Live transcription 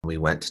We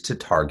went to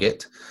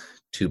Target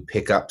to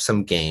pick up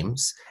some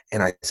games.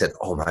 And I said,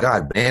 oh my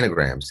God,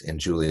 Bananagrams. And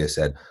Julia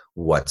said,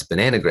 what's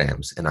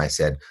Bananagrams? And I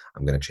said,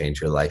 I'm going to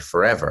change your life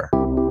forever.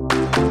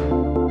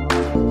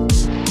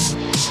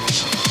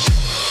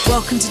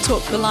 Welcome to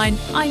Talk the Line.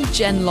 I'm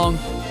Jen Long.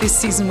 This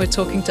season we're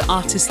talking to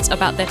artists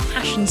about their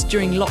passions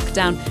during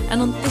lockdown. And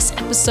on this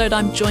episode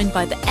I'm joined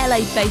by the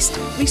LA-based,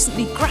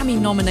 recently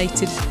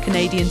Grammy-nominated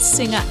Canadian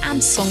singer and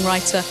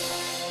songwriter,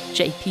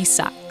 JP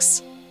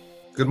Saxe.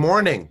 Good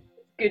morning.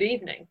 Good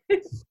evening.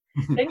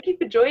 Thank you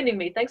for joining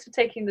me. Thanks for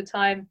taking the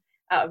time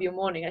out of your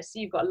morning. I see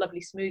you've got a lovely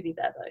smoothie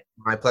there, though.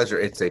 My pleasure.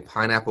 It's a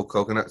pineapple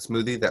coconut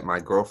smoothie that my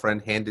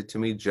girlfriend handed to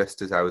me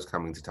just as I was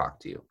coming to talk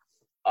to you.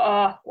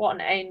 Oh, what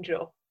an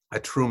angel. A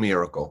true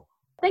miracle.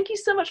 Thank you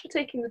so much for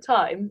taking the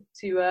time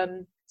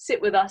to sit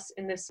with us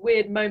in this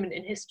weird moment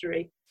in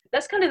history.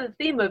 That's kind of the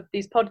theme of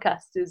these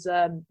podcasts, is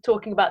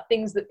talking about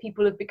things that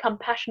people have become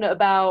passionate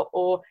about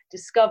or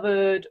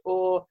discovered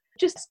or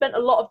just spent a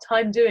lot of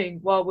time doing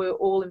while we're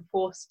all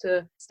enforced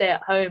to stay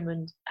at home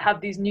and have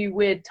these new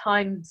weird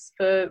times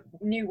for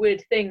new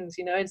weird things,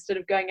 you know, instead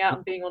of going out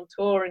and being on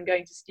tour and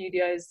going to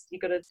studios, you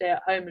got to stay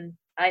at home. And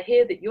I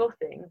hear that your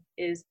thing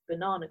is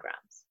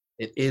Bananagrams.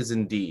 It is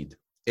indeed.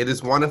 It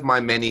is one of my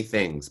many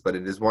things, but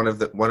it is one of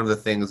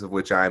the things of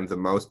which I am the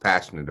most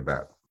passionate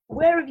about.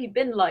 Where have you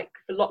been like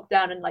for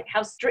lockdown, and like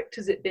how strict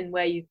has it been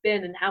where you've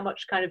been, and how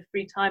much kind of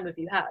free time have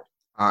you had?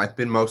 I've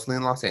been mostly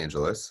in Los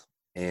Angeles,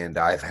 and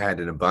I've had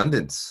an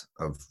abundance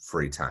of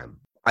free time.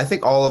 I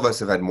think all of us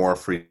have had more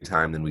free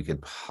time than we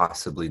could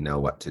possibly know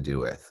what to do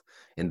with.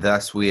 And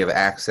thus we have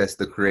accessed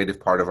the creative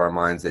part of our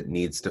minds that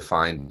needs to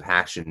find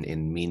passion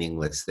in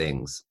meaningless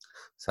things,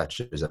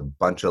 such as a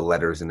bunch of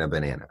letters and a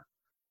banana.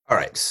 All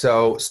right,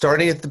 so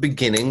starting at the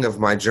beginning of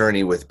my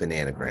journey with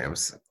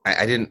Bananagrams,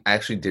 I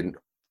didn't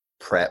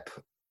prep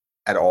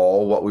at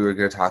all what we were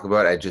going to talk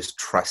about. I just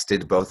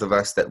trusted both of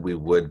us that we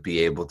would be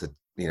able to,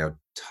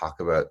 talk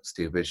about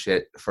stupid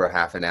shit for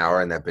half an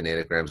hour, and that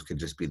Bananagrams could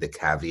just be the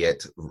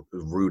caveat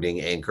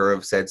rooting anchor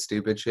of said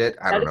stupid shit.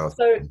 I don't know.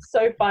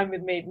 So fine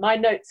with me. My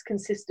notes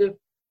consist of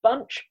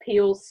bunch,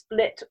 peel,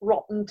 split,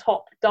 rotten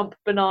top, dump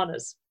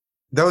bananas.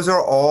 Those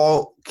are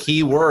all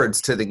key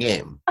words to the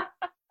game.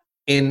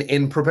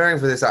 In preparing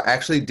for this,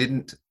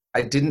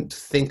 I didn't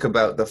think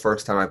about the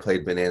first time I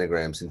played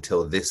Bananagrams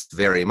until this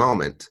very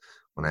moment,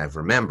 when I've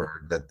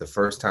remembered that the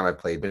first time I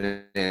played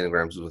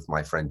Bananagrams was with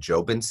my friend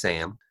Jobin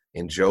Sam.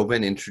 And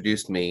Jobin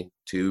introduced me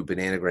to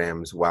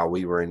Bananagrams while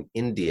we were in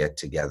India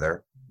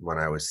together when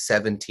I was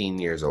 17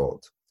 years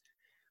old,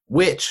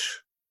 which,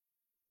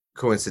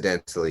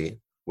 coincidentally,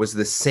 was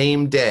the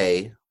same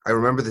day. I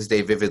remember this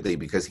day vividly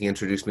because he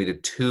introduced me to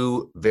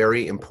two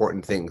very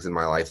important things in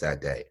my life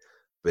that day: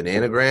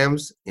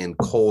 Bananagrams and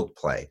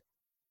Coldplay.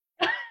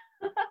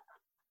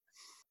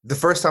 The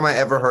first time I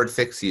ever heard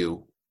Fix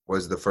You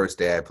was the first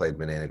day I played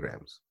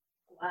Bananagrams.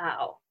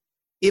 Wow.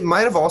 It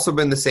might have also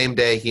been the same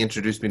day he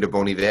introduced me to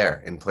Bon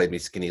Iver and played me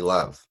Skinny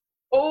Love.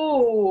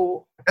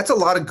 Oh. That's a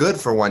lot of good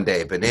for one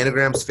day.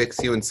 Bananagrams, Fix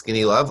You, and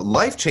Skinny Love.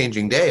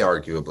 Life-changing day,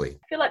 arguably.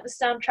 I feel like the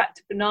soundtrack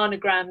to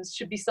Bananagrams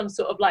should be some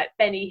sort of like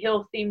Benny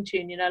Hill theme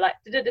tune, like...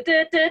 No.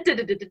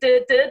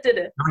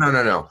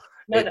 No.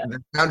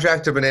 The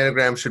soundtrack to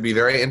Bananagrams should be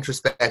very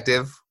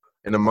introspective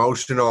and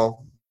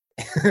emotional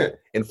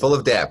and full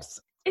of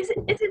depth. Is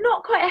it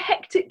not quite a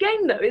hectic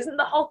game, though? Isn't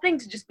the whole thing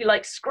to just be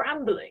like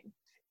scrambling?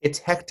 It's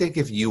hectic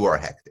if you are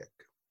hectic.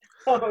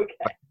 Oh,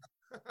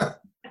 okay.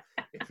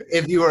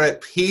 If you are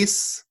at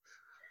peace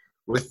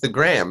with the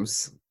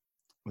grams,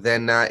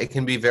 then it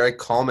can be very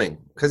calming,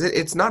 because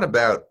it's not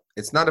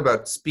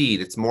about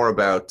speed. It's more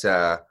about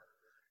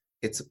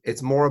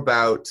it's more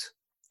about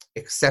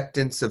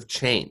acceptance of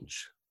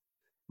change.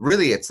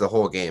 Really, it's the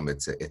whole game.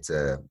 It's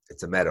a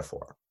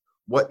metaphor.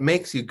 What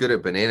makes you good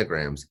at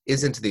Bananagrams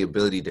isn't the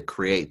ability to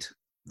create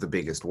the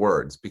biggest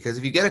words, because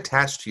if you get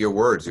attached to your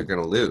words, you're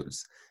going to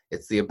lose.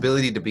 It's the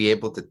ability to be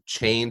able to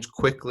change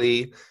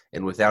quickly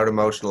and without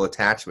emotional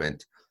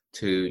attachment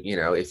to,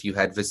 if you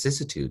had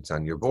vicissitudes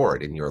on your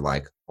board and you're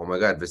like, oh my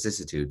God,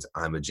 vicissitudes,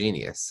 I'm a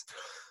genius.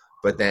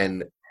 But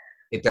then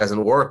it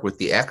doesn't work with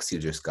the X you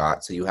just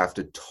got, so you have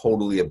to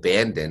totally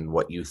abandon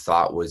what you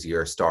thought was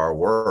your star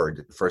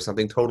word for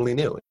something totally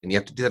new. And you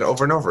have to do that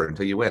over and over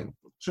until you win.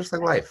 It's just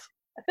like life.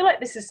 I feel like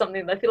this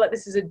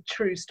is a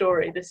true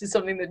story. This is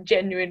something that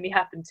genuinely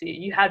happened to you.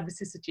 You had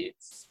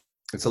vicissitudes.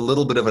 It's a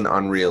little bit of an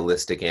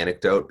unrealistic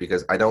anecdote,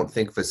 because I don't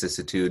think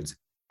vicissitudes,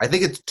 I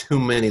think it's too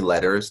many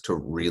letters to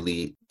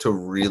really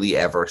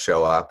ever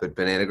show up at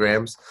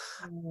Bananagrams.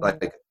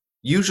 Like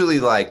usually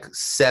like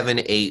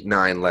 7, 8,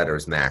 9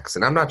 letters max.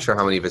 And I'm not sure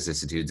how many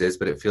vicissitudes is,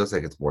 but it feels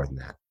like it's more than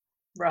that.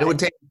 Right. It would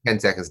take 10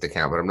 seconds to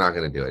count, but I'm not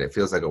going to do it. It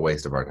feels like a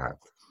waste of our time.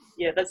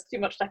 Yeah, that's too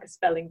much like a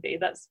spelling bee.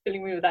 That's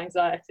filling me with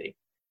anxiety.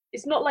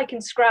 It's not like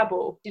in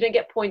Scrabble. You don't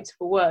get points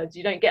for words.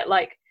 You don't get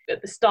like, at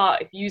the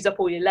start, if you use up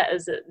all your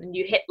letters and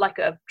you hit like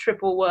a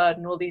triple word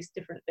and all these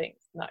different things.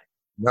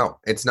 No,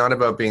 it's not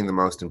about being the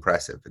most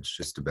impressive. It's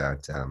just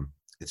about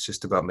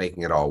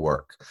making it all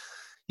work.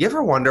 You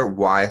ever wonder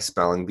why a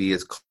spelling bee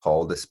is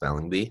called a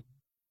spelling bee?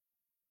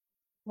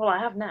 Well, I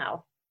have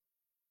now.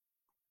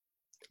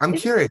 I'm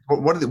curious.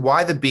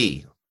 Why the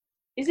B?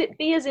 Is it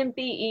B as in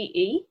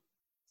BEE?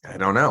 I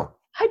don't know.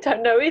 I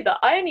don't know either.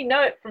 I only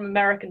know it from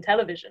American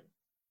television.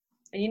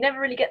 And you never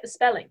really get the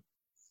spelling.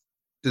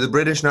 Do the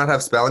British not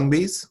have spelling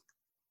bees?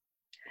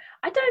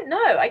 I don't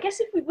know. I guess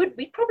if we would,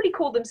 we'd probably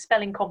call them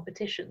spelling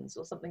competitions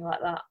or something like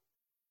that.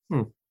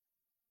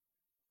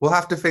 We'll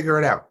have to figure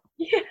it out.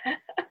 Yeah.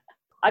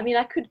 I mean,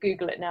 I could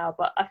Google it now,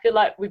 but I feel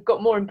like we've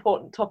got more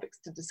important topics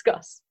to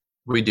discuss.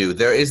 We do.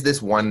 There is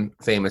this one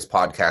famous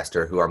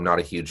podcaster who I'm not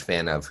a huge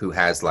fan of, who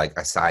has like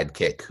a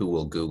sidekick who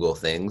will Google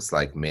things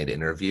like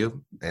mid-interview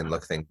and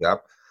look things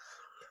up.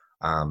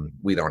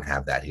 We don't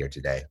have that here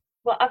today.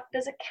 Well,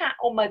 there's a cat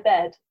on my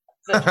bed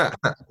that's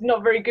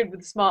not very good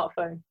with the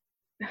smartphone.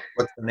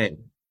 What's the name?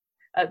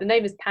 The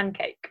name is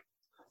Pancake.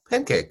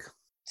 Pancake.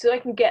 So I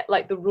can get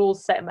like the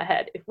rules set in my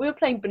head. If we were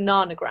playing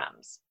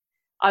Bananagrams,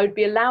 I would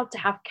be allowed to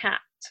have cat.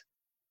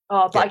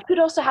 But yeah. I could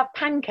also have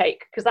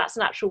pancake because that's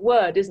an actual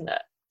word, isn't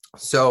it?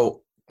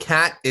 So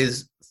cat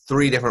is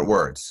 3 different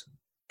words.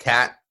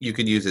 Cat you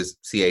could use as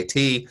CAT,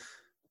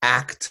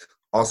 act,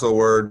 also a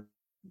word,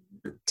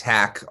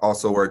 tack,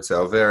 also a word.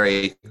 So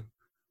very,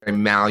 very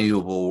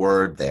malleable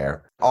word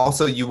there.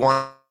 Also, you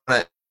want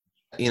to,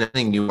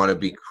 you want to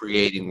be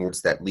creating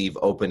words that leave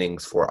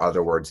openings for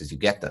other words as you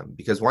get them.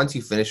 Because once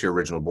you finish your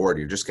original board,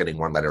 you're just getting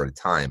one letter at a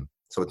time.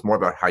 So it's more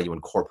about how you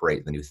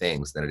incorporate the new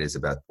things than it is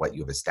about what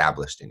you've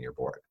established in your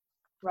board.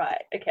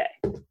 Right, okay.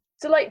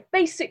 So like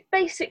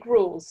basic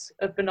rules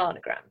of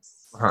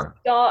Bananagrams.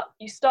 Uh-huh.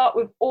 You start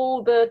with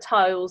all the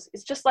tiles.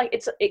 It's just like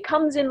it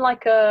comes in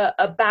like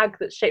a bag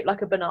that's shaped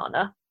like a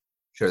banana.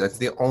 Sure, that's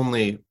the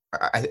only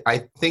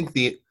I think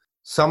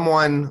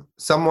someone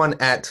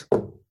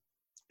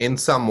in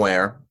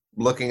somewhere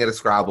looking at a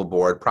Scrabble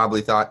board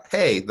probably thought,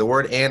 hey, the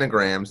word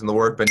anagrams and the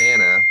word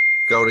banana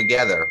go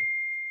together.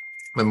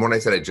 And when I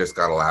said I just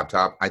got a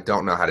laptop, I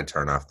don't know how to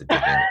turn off the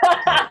dinging.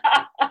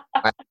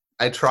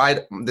 I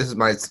tried,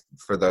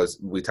 for those,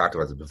 we talked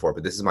about this before,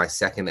 but this is my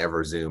second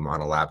ever Zoom on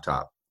a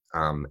laptop.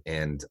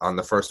 And on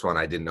the first one,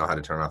 I didn't know how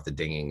to turn off the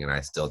dinging, and I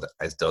still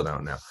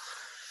don't know.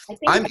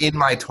 I'm in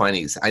my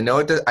 20s. I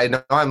know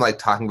I'm like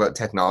talking about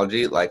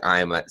technology like I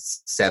am a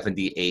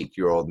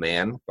 78-year-old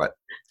man, but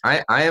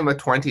I am a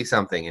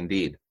 20-something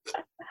indeed.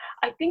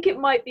 I think it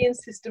might be in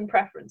system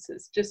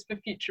preferences, just for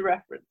future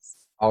reference.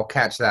 I'll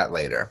catch that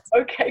later.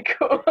 Okay,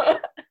 cool.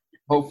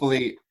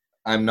 Hopefully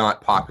I'm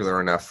not popular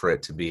enough for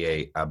it to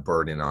be a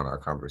burden on our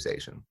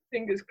conversation.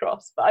 Fingers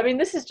crossed. But I mean,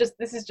 this is just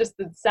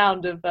the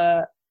sound of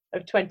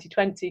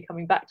 2020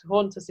 coming back to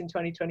haunt us in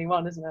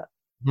 2021, isn't it?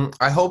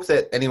 I hope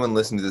that anyone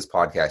listening to this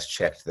podcast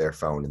checked their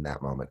phone in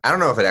that moment. I don't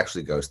know if it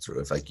actually goes through,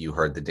 if like you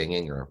heard the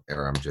dinging or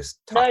I'm just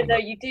talking. No,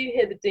 you do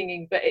hear the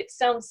dinging, but it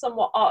sounds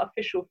somewhat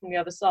artificial from the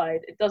other side.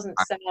 It doesn't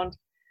sound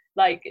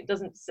like it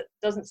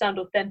doesn't sound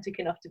authentic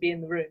enough to be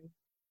in the room.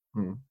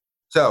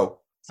 So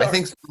sorry. I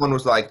think someone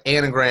was like,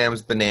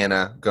 anagrams,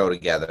 banana go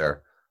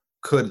together.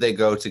 Could they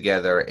go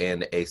together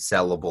in a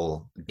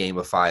sellable,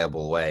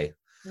 gamifiable way?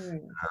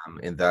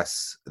 And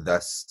thus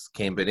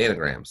came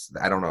Bananagrams.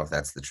 I don't know if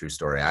that's the true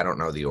story. I don't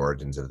know the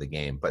origins of the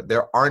game, but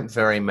there aren't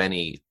very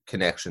many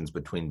connections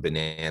between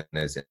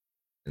bananas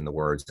in the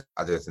words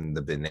other than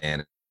the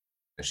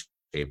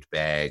banana-shaped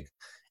bag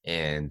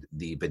and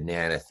the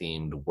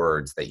banana-themed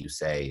words that you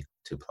say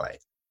to play.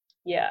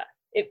 Yeah.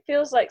 It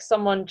feels like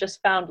someone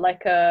just found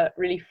like a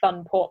really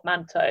fun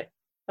portmanteau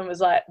and was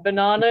like,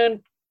 banana,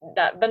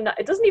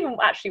 it doesn't even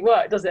actually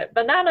work, does it?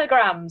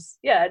 Bananagrams.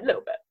 Yeah, a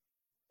little bit.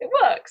 It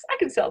works. I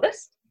can sell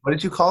this. What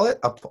did you call it?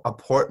 A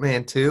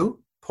portmanteau?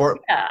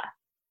 Yeah.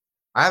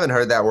 I haven't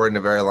heard that word in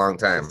a very long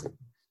time.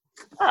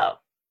 Oh.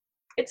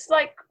 It's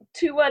like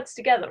 2 words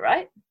together,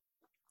 right?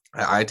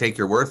 I take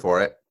your word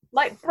for it.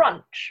 Like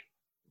brunch.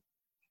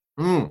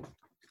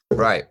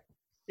 Right.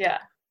 Yeah.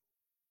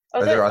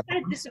 Although it's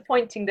kind of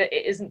disappointing that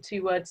it isn't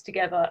 2 words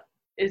together.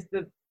 It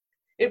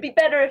would be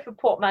better if a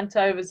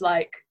portmanteau was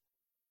like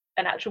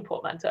an actual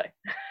portmanteau.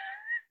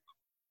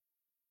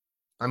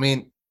 I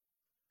mean,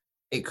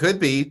 it could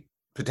be,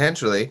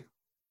 potentially.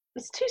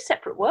 It's 2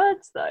 separate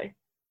words, though.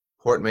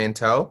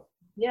 Portmanteau?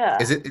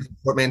 Yeah. Is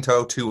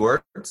portmanteau 2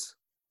 words?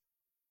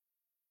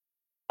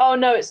 Oh,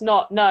 no, it's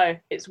not. No,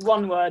 it's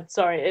 1 word.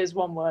 Sorry, it is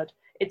 1 word.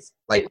 It's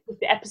the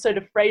episode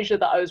of Frasier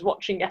that I was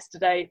watching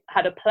yesterday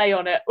had a play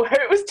on it where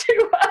it was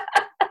 2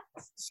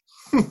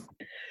 words.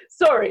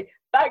 Sorry,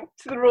 back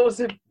to the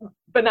rules of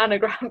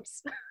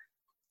Bananagrams.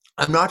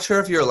 I'm not sure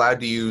if you're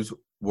allowed to use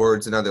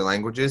words in other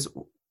languages.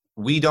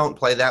 We don't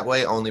play that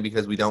way only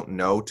because we don't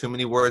know too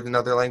many words in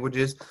other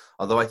languages,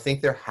 although I think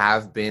there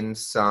have been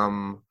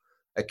some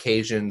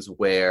occasions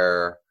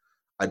where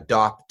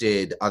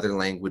adopted other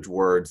language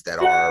words that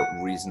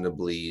are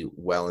reasonably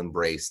well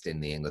embraced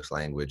in the English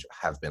language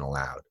have been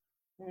allowed.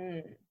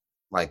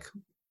 Like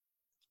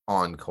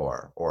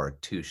encore or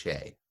touche.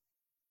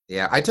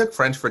 Yeah, I took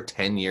French for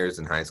 10 years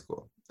in high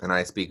school, and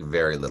I speak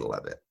very little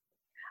of it.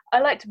 I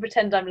like to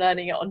pretend I'm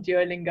learning it on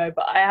Duolingo,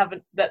 but I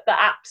haven't. The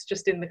app's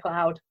just in the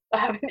cloud. I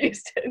haven't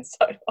used it in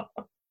so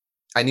long.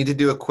 I need to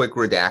do a quick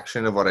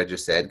redaction of what I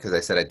just said because I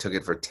said I took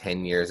it for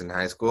 10 years in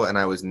high school, and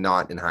I was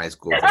not in high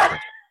school for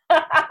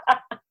 10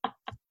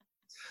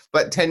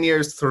 but 10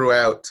 years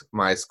throughout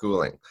my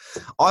schooling.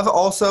 I've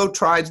also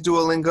tried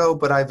Duolingo,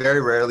 but I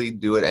very rarely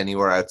do it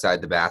anywhere outside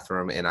the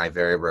bathroom, and I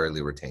very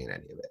rarely retain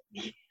any of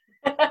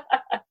it.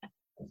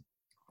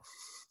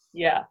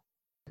 Yeah.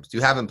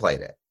 You haven't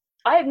played it?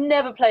 I have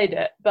never played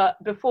it,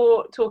 but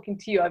before talking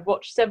to you, I've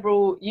watched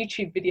several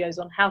YouTube videos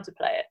on how to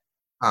play it.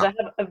 So I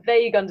have a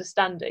vague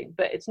understanding,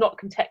 but it's not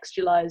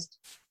contextualized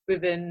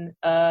within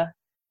the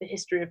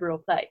history of real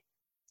play.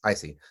 I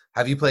see.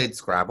 Have you played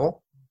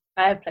Scrabble?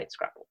 I have played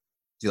Scrabble.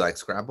 Do you like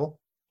Scrabble?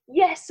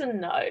 Yes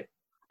and no.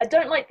 I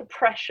don't like the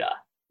pressure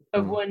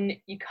of when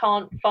you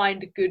can't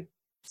find a good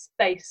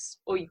space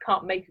or you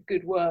can't make a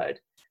good word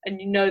and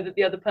you know that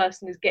the other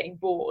person is getting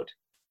bored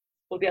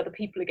or the other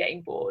people are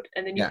getting bored,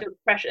 and then you feel the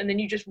pressure and then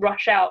you just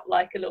rush out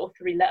like a little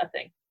 3-letter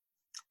thing.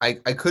 I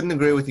couldn't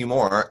agree with you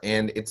more,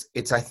 and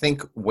it's I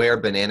think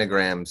where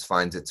Bananagrams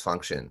finds its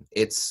function.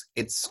 It's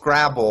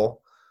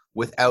Scrabble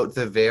without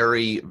the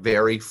very,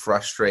 very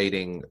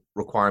frustrating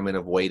requirement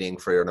of waiting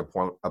for an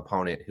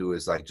opponent who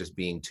is like just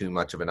being too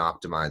much of an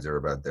optimizer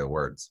about their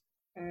words.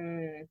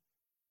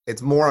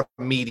 It's more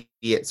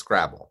immediate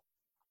Scrabble.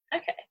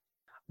 Okay.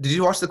 Did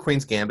you watch The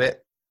Queen's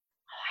Gambit?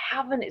 I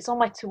haven't. It's on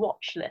my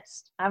to-watch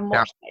list. I haven't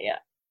watched it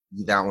yet.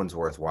 That one's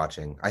worth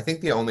watching. I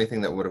think the only thing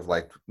that would have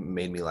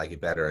made me like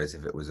it better is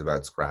if it was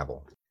about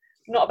Scrabble.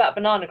 Not about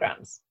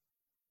Bananagrams.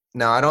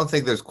 No, I don't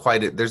think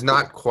there's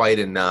not quite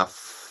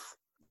enough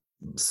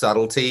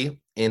subtlety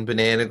in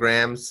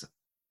Bananagrams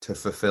to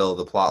fulfill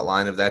the plot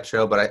line of that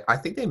show, but I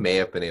think they may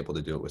have been able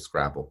to do it with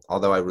Scrabble,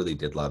 although I really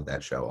did love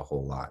that show a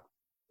whole lot.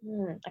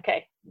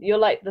 Okay. You're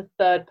like the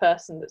third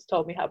person that's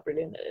told me how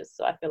brilliant it is,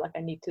 so I feel like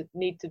I need to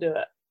do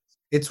it.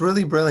 It's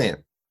really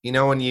brilliant. You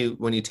know, when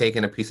you take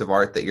in a piece of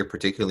art that you're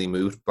particularly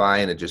moved by,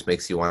 and it just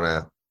makes you want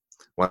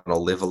to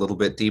live a little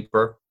bit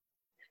deeper.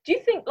 Do you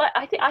think, like,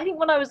 I think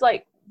when I was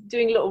like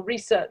doing a little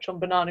research on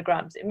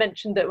Bananagrams, it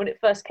mentioned that when it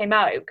first came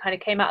out, it kind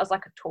of came out as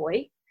like a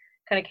toy,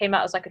 kind of came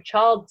out as like a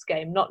child's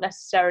game, not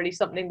necessarily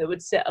something that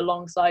would sit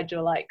alongside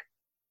your like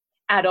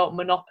adult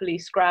Monopoly,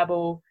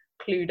 Scrabble,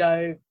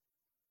 Cluedo.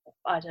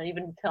 I can't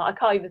even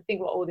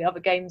think what all the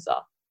other games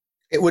are.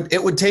 It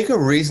would take a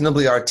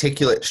reasonably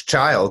articulate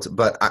child,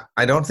 but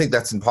I don't think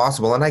that's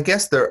impossible. And I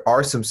guess there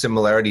are some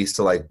similarities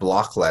to like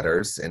block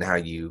letters and how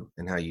you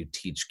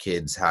teach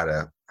kids how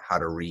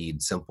to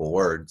read simple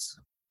words.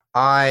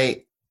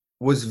 I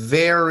was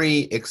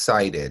very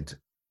excited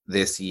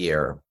this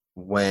year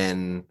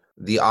when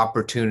the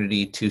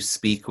opportunity to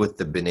speak with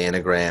the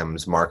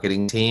Bananagrams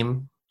marketing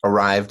team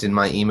arrived in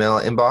my email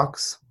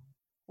inbox.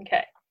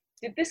 Okay.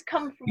 Did this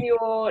come from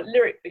your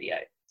lyric video?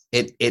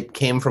 It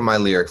came from my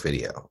lyric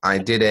video. I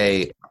did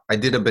a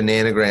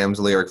Bananagrams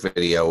lyric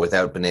video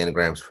without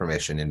Bananagrams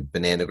permission, and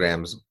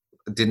Bananagrams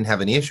didn't have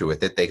any issue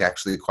with it. They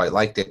actually quite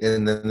liked it,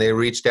 and then they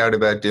reached out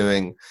about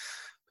doing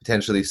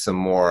potentially some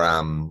more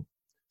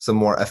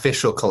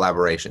official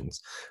collaborations,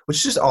 which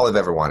is just all I've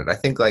ever wanted. I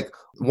think like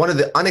one of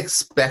the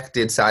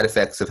unexpected side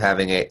effects of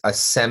having a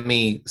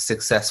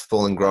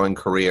semi-successful and growing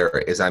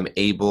career is I'm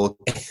able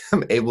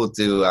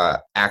to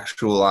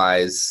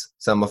actualize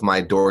some of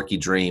my dorky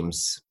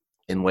dreams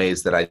in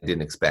ways that I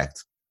didn't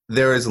expect.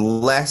 There is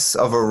less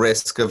of a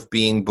risk of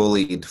being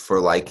bullied for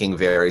liking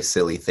very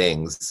silly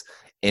things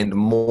and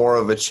more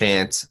of a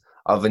chance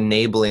of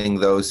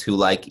enabling those who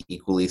like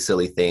equally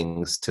silly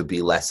things to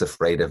be less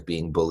afraid of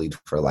being bullied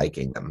for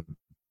liking them.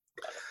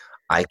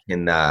 I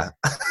can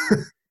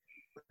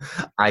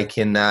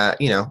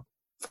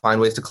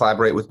find ways to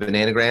collaborate with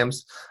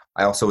Bananagrams.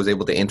 I also was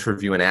able to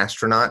interview an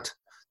astronaut.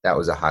 That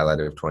was a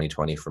highlight of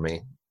 2020 for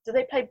me. Do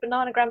they play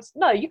Bananagrams?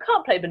 No, you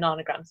can't play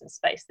Bananagrams in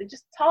space.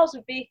 Tiles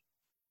would be...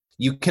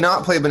 You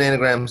cannot play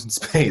Bananagrams in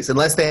space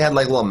unless they had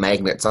like little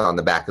magnets on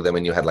the back of them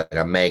and you had like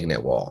a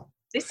magnet wall.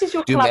 This is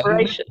your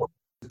collaboration.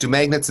 Do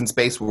magnets in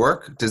space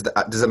work? Does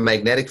a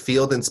magnetic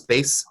field in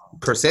space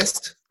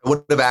persist? I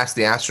would have asked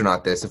the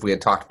astronaut this if we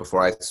had talked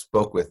before I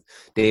spoke with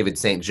David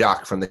St.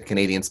 Jacques from the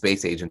Canadian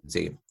Space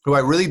Agency, who I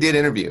really did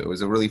interview. It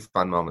was a really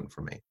fun moment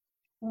for me.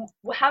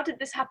 How did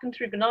this happen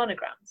through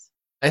Bananagrams?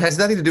 It has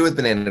nothing to do with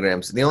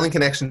Bananagrams. The only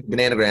connection to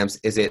Bananagrams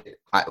is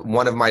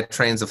one of my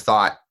trains of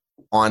thought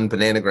on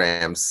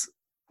Bananagrams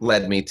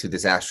led me to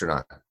this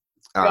astronaut.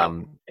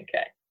 Right.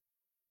 Okay.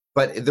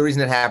 But the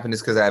reason it happened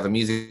is because I have a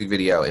music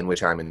video in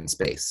which I'm in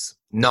space.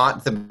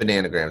 Not the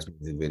Bananagrams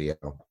music video,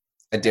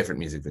 a different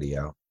music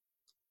video.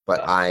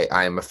 But I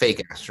am a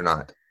fake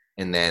astronaut.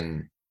 And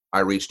then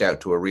I reached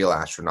out to a real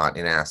astronaut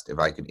and asked if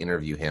I could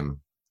interview him,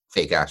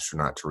 fake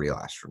astronaut to real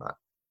astronaut.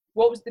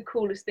 What was the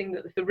coolest thing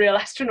that the real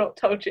astronaut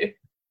told you?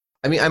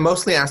 I mean, I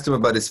mostly asked him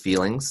about his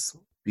feelings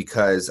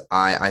because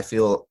I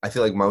feel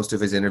like most of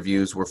his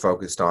interviews were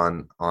focused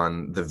on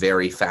the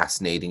very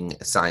fascinating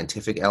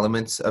scientific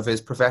elements of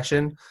his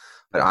profession,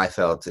 but I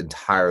felt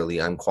entirely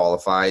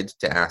unqualified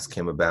to ask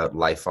him about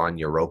life on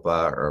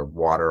Europa or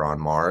water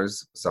on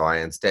Mars. So I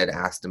instead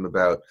asked him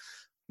about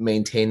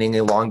maintaining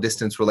a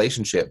long-distance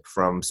relationship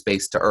from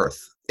space to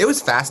Earth. It was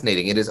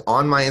fascinating. It is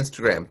on my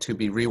Instagram to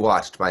be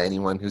rewatched by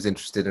anyone who's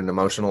interested in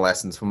emotional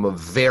lessons from a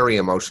very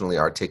emotionally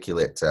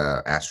articulate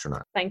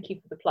astronaut. Thank you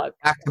for the plug.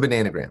 Back to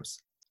Bananagrams.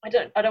 I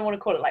don't want to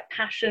call it like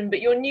passion, but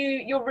your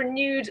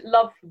renewed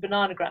love for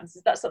Bananagrams,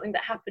 is that something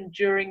that happened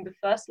during the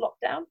first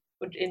lockdown,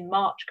 or in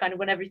March, kind of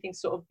when everything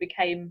sort of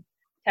became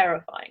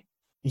terrifying?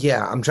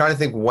 Yeah, I'm trying to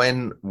think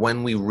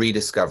when we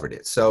rediscovered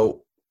it.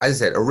 So, as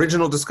I said,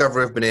 original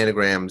discovery of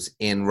Bananagrams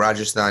in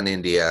Rajasthan,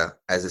 India,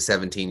 as a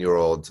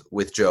 17-year-old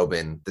with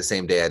Jobin, the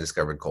same day I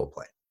discovered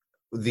Coldplay.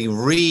 The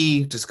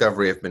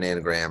rediscovery of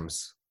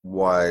Bananagrams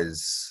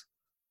was,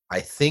 I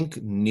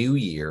think, New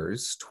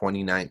Year's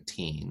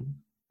 2019.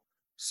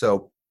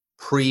 So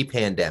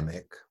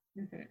pre-pandemic.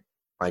 Mm-hmm.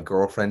 My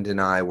girlfriend and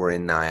I were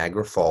in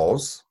Niagara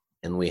Falls,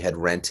 and we had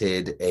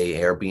rented a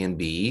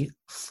Airbnb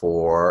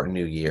for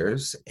New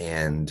Year's,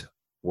 and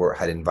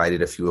had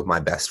invited a few of my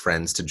best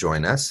friends to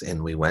join us,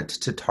 and we went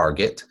to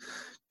Target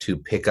to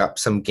pick up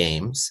some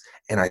games.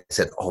 And I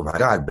said, "Oh my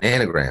God,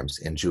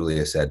 Bananagrams." And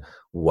Julia said,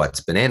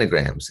 "What's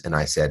Bananagrams?" And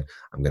I said,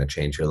 "I'm going to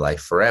change your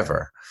life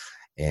forever."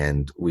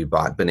 And we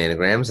bought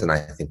Bananagrams, and I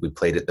think we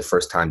played it the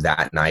first time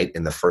that night,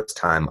 and the first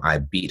time I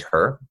beat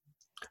her.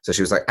 So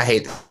she was like, "I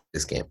hate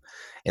this game."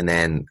 And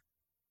then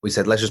we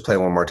said, "Let's just play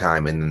one more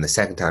time." And then the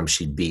second time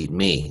she beat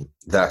me,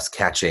 thus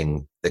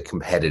catching the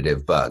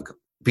competitive bug.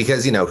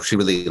 Because, she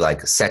really,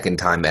 second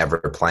time ever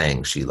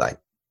playing, she,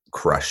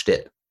 crushed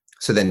it.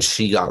 So then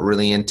she got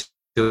really into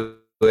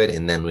it,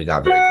 and then we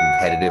got very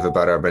competitive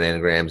about our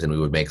Bananagrams, and we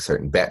would make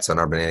certain bets on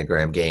our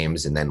Bananagram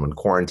games. And then when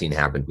quarantine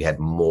happened, we had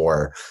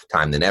more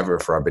time than ever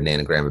for our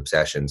Bananagram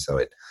obsession, so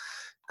it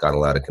got a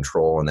lot of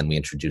control. And then we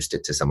introduced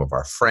it to some of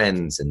our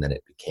friends, and then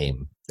it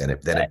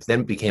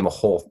became a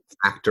whole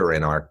factor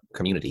in our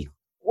community.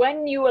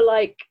 When you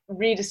were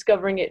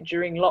rediscovering it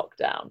during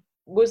lockdown,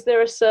 was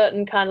there a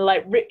certain kind of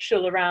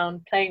ritual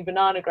around playing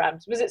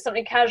Bananagrams? Was it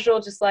something casual,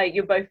 just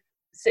you're both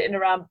sitting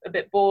around a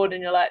bit bored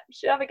and you're like,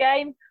 should I have a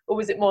game? Or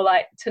was it more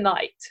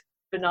tonight,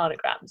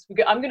 Bananagrams?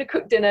 I'm going to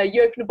cook dinner,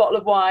 you open a bottle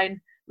of wine,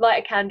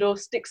 light a candle,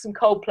 stick some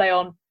Coldplay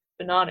on,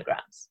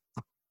 Bananagrams?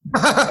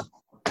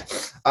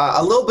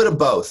 A little bit of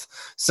both.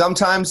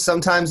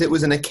 Sometimes it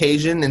was an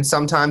occasion, and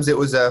sometimes it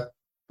was a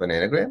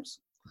Bananagrams.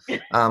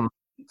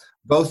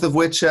 Both of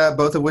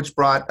which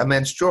brought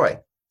immense joy.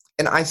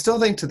 And I still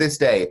think to this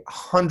day,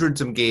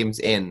 hundreds of games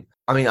in,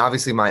 I mean,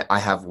 obviously I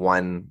have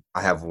one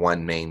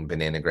main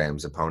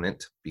Bananagrams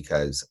opponent,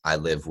 because I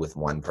live with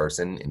one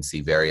person and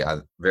see very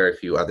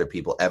few other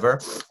people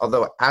ever.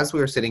 Although, as we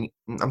were sitting,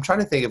 I'm trying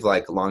to think if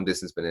long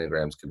distance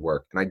Bananagrams could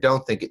work, and I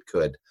don't think it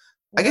could.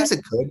 I guess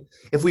it could.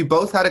 If we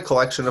both had a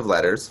collection of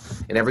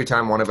letters, and every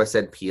time one of us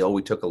said peel,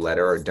 we took a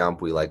letter, or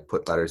dump, we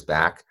put letters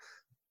back.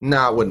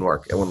 No, it wouldn't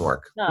work. It wouldn't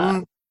work.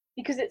 No,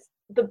 because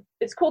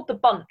it's called the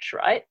bunch,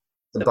 right?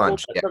 The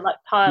bunch, yeah. The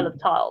pile of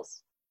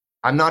tiles.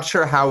 I'm not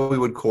sure how we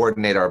would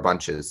coordinate our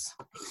bunches.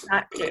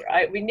 Exactly,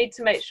 right? We need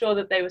to make sure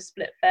that they were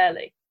split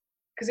fairly.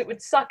 Because it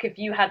would suck if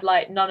you had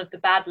none of the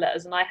bad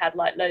letters and I had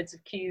loads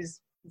of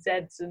Q's,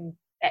 Z's, and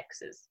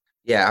X's.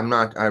 Yeah,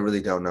 I really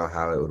don't know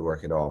how it would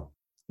work at all.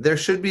 There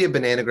should be a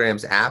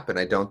Bananagrams app, and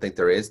I don't think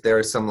there is. There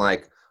are some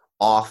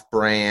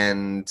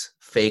off-brand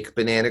fake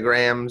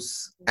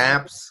Bananagrams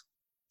apps,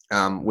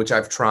 which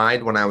I've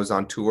tried when I was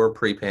on tour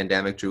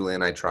pre-pandemic. Julie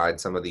and I tried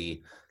some of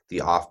the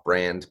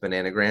off-brand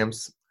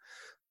Bananagrams,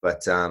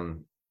 but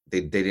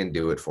they didn't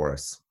do it for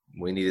us.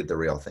 We needed the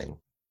real thing.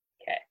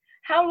 Okay.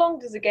 How long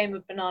does a game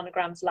of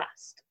Bananagrams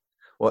last?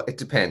 Well, it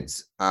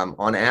depends.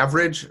 On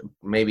average,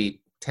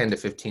 maybe 10 to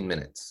 15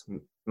 minutes,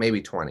 maybe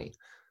 20.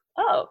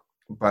 Oh.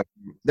 But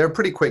they're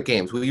pretty quick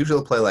games. We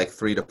usually play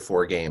 3 to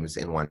 4 games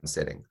in one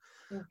sitting.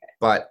 Okay.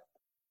 But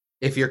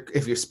if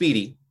you're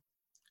speedy,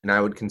 and I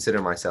would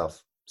consider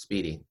myself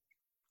speedy,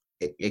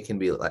 it can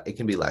be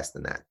less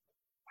than that.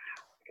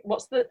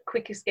 What's the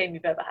quickest game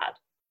you've ever had?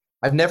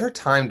 I've never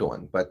timed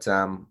one, but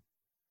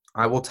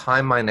I will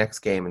time my next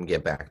game and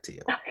get back to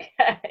you.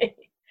 Okay.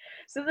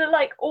 So they're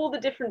all the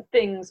different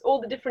things, all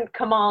the different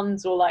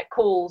commands or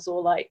calls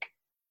or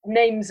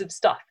names of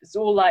stuff. It's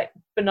all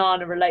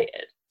banana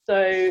related.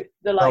 So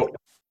they're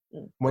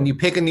when you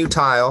pick a new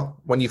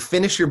tile, when you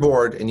finish your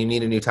board and you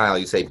need a new tile,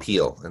 you say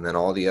peel, and then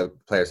all the other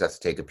players have to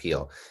take a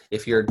peel.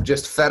 If you're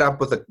just fed up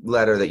with a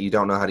letter that you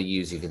don't know how to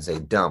use, you can say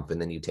dump,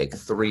 and then you take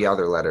 3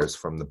 other letters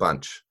from the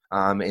bunch.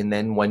 And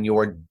then when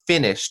you're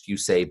finished, you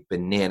say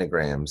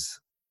Bananagrams,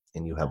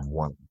 and you have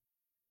 1.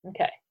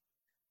 Okay.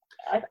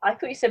 I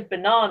thought you said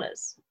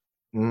bananas.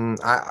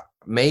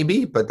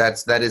 Maybe, but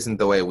that isn't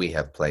the way we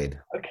have played.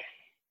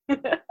 Okay.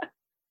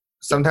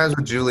 Sometimes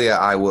with Julia,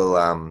 I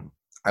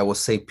will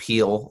say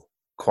peel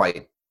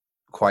quite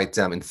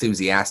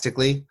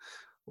enthusiastically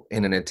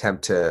in an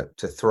attempt to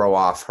throw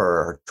off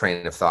her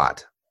train of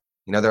thought.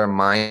 There are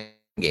mind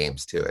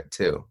games to it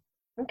too.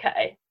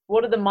 Okay.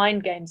 What are the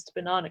mind games to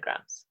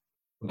Bananagrams?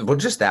 Well,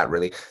 just that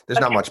really. There's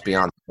not much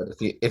beyond that.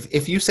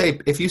 If you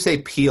say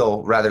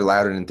peel rather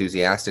loud and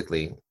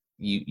enthusiastically,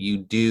 you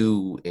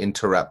do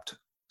interrupt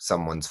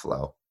someone's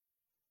flow.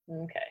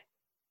 Okay.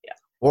 Yeah.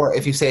 Or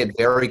if you say it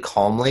very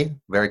calmly,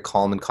 very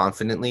calm and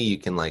confidently, you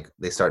can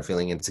they start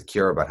feeling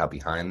insecure about how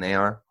behind they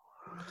are.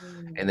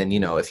 And then,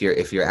 if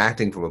you're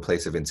acting from a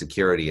place of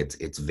insecurity,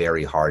 it's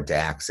very hard to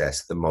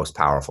access the most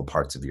powerful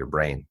parts of your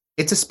brain.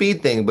 It's a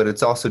speed thing, but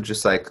it's also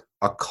just like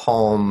a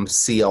calm,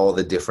 see all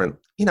the different,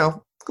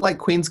 like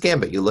Queen's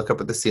Gambit. You look up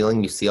at the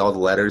ceiling, you see all the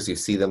letters, you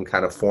see them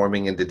kind of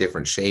forming into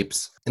different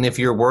shapes. And if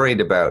you're worried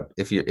about,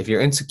 if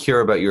you're insecure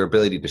about your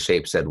ability to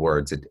shape said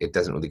words, it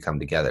doesn't really come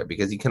together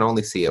because you can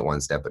only see it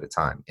one step at a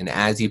time. And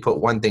as you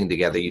put one thing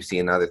together, you see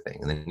another thing,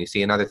 and then you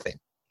see another thing.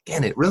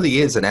 Again, it really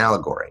is an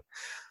allegory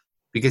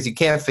because you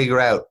can't figure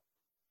out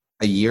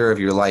a year of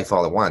your life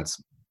all at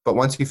once. But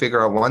once you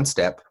figure out one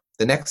step,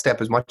 the next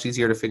step is much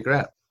easier to figure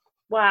out.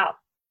 Wow.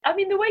 I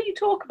mean, the way you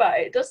talk about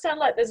it, it does sound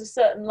like there's a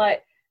certain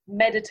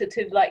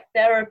meditative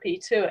therapy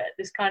to it,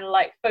 this kind of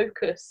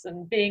focus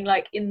and being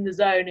in the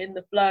zone, in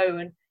the flow,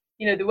 and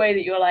the way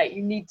that you're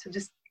you need to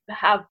just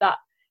have that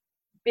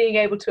being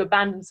able to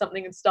abandon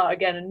something and start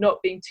again and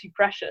not being too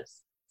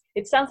precious.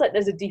 It sounds like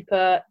there's a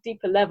deeper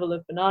level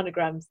of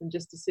Bananagrams than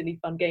just a silly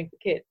fun game for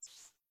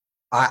kids.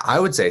 I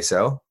would say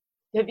so.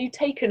 Have you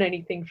taken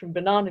anything from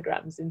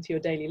Bananagrams into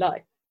your daily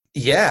life?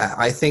 Yeah,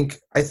 I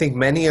think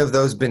many of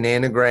those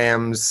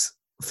Bananagrams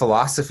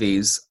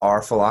philosophies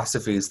are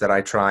philosophies that I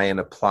try and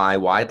apply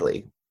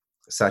widely,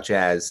 such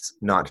as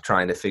not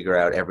trying to figure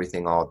out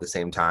everything all at the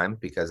same time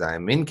because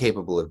I'm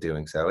incapable of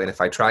doing so. And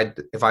if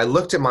I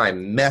looked at my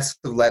mess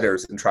of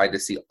letters and tried to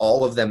see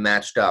all of them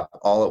matched up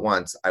all at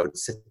once, I would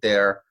sit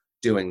there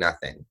doing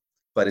nothing.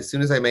 But as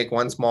soon as I make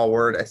one small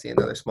word, I see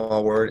another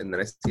small word, and then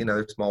I see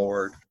another small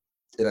word,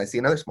 then I see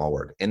another small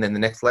word. And then the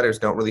next letters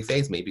don't really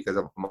faze me because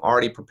I'm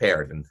already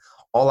prepared. And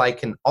all I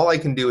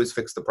can do is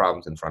fix the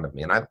problems in front of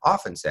me. And I've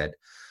often said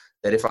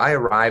that if I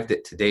arrived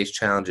at today's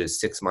challenges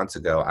 6 months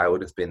ago, I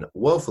would have been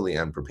woefully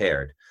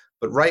unprepared.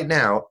 But right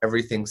now,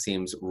 everything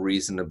seems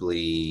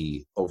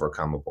reasonably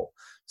overcomable.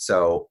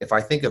 So if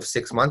I think of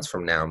 6 months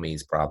from now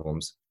me's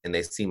problems and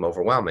they seem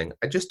overwhelming,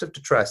 I just have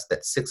to trust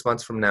that 6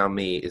 months from now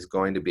me is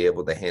going to be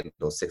able to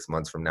handle 6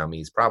 months from now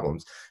me's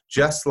problems,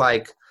 just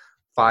like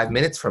 5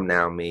 minutes from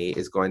now me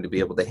is going to be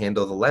able to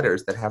handle the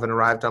letters that haven't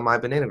arrived on my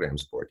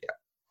Bananagrams board yet.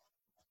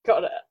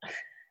 Got it.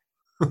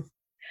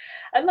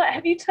 And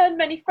have you turned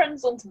many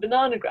friends onto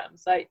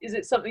Bananagrams? Is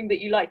it something that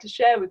you like to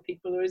share with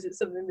people, or is it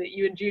something that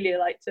you and Julia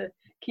like to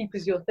keep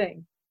as your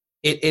thing?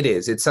 It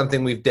is. It's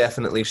something we've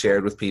definitely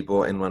shared with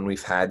people, and when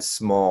we've had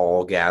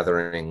small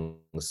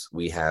gatherings,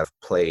 we have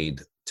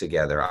played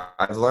together.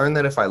 I've learned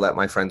that if I let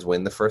my friends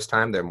win the first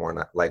time, they're more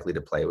not likely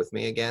to play with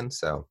me again,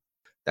 so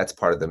that's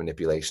part of the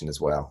manipulation as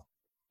well.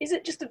 Is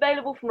it just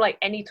available from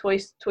any toy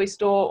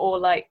store,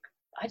 or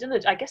I don't know,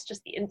 I guess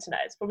just the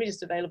internet? It's probably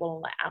just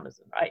available on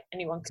Amazon, right?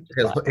 Anyone can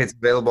just buy it. It's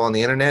available on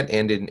the internet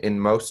and in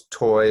most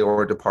toy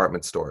or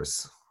department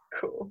stores.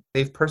 Cool.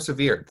 They've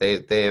persevered.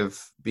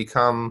 They've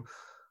become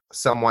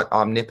somewhat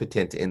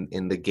omnipotent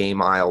in the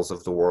game aisles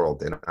of the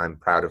world, and I'm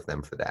proud of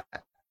them for that.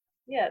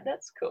 Yeah,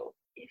 that's cool.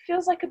 It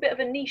feels like a bit of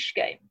a niche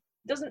game.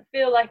 It doesn't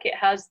feel like it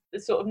has the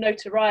sort of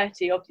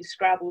notoriety of your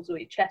Scrabbles or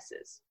your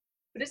chesses.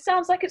 But it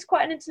sounds like it's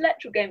quite an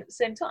intellectual game at the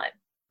same time.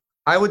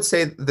 I would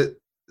say that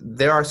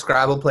there are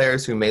Scrabble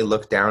players who may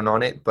look down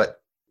on it,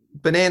 but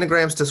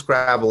Bananagrams to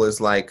Scrabble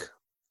is I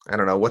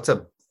don't know, what's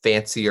a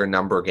fancier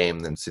number game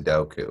than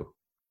Sudoku?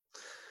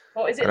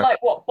 Or is it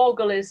what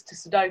Boggle is to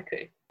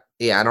Sudoku?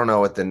 Yeah, I don't know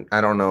what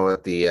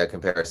the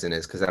comparison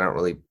is because I don't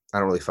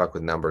really fuck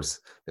with numbers.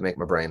 They make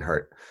my brain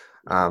hurt.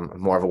 I'm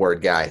more of a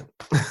word guy.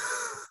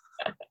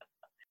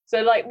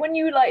 So when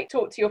you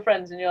talk to your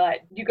friends and you're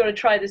you got to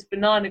try this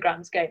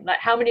Bananagrams game,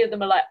 how many of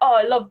them are oh,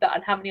 I love that,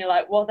 and how many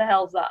are what the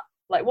hell's that?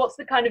 What's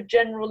the kind of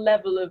general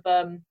level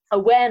of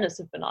awareness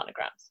of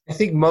Bananagrams? I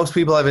think most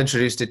people I've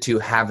introduced it to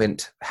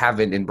haven't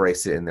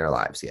embraced it in their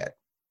lives yet.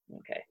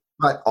 Okay.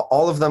 But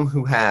all of them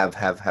who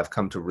have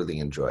come to really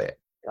enjoy it.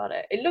 Got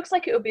it. It looks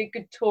like it would be a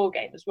good tour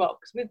game as well,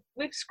 because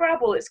with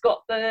Scrabble, it's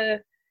got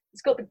the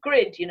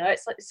grid,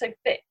 it's it's so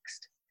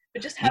fixed.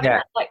 But just having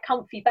that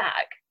comfy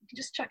bag, you can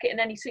just chuck it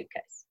in any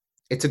suitcase.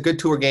 It's a good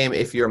tour game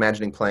if you're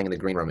imagining playing in the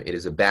green room. It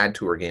is a bad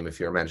tour game if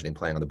you're imagining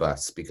playing on the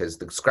bus, because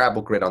the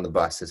Scrabble grid on the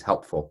bus is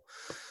helpful,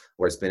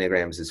 whereas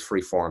Bananagrams is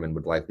free form and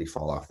would likely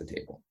fall off the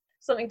table.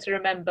 Something to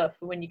remember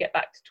for when you get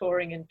back to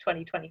touring in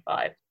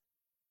 2025.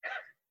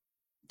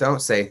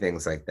 Don't say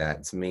things like that.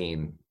 It's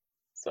mean.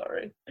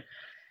 Sorry.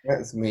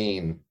 That's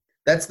mean.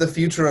 That's the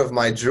future of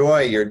my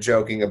joy you're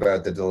joking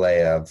about the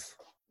delay of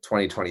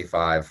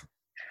 2025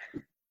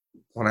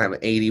 when I'm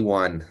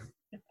 81.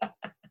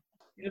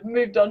 You'd have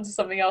moved on to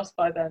something else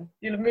by then.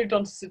 You'd have moved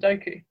on to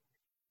Sudoku.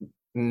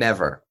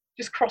 Never.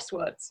 Just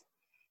crosswords.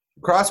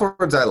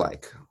 Crosswords I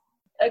like.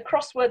 Are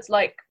crosswords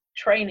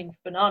training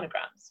for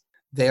Bananagrams?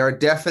 They are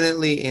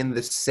definitely in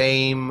the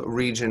same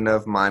region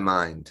of my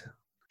mind.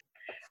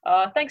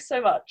 Thanks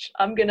so much.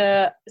 I'm going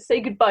to say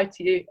goodbye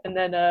to you and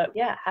then,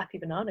 happy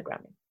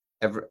Bananagramming.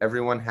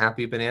 Everyone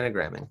happy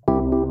Bananagramming.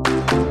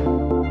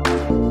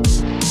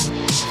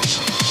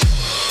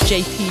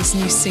 JP's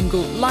new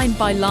single, Line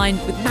by Line,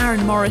 with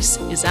Maren Morris,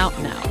 is out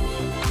now.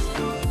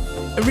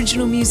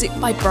 Original music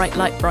by Bright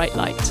Light, Bright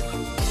Light.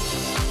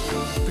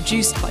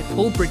 Produced by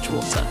Paul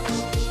Bridgewater.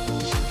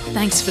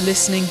 Thanks for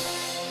listening.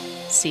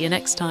 See you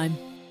next time.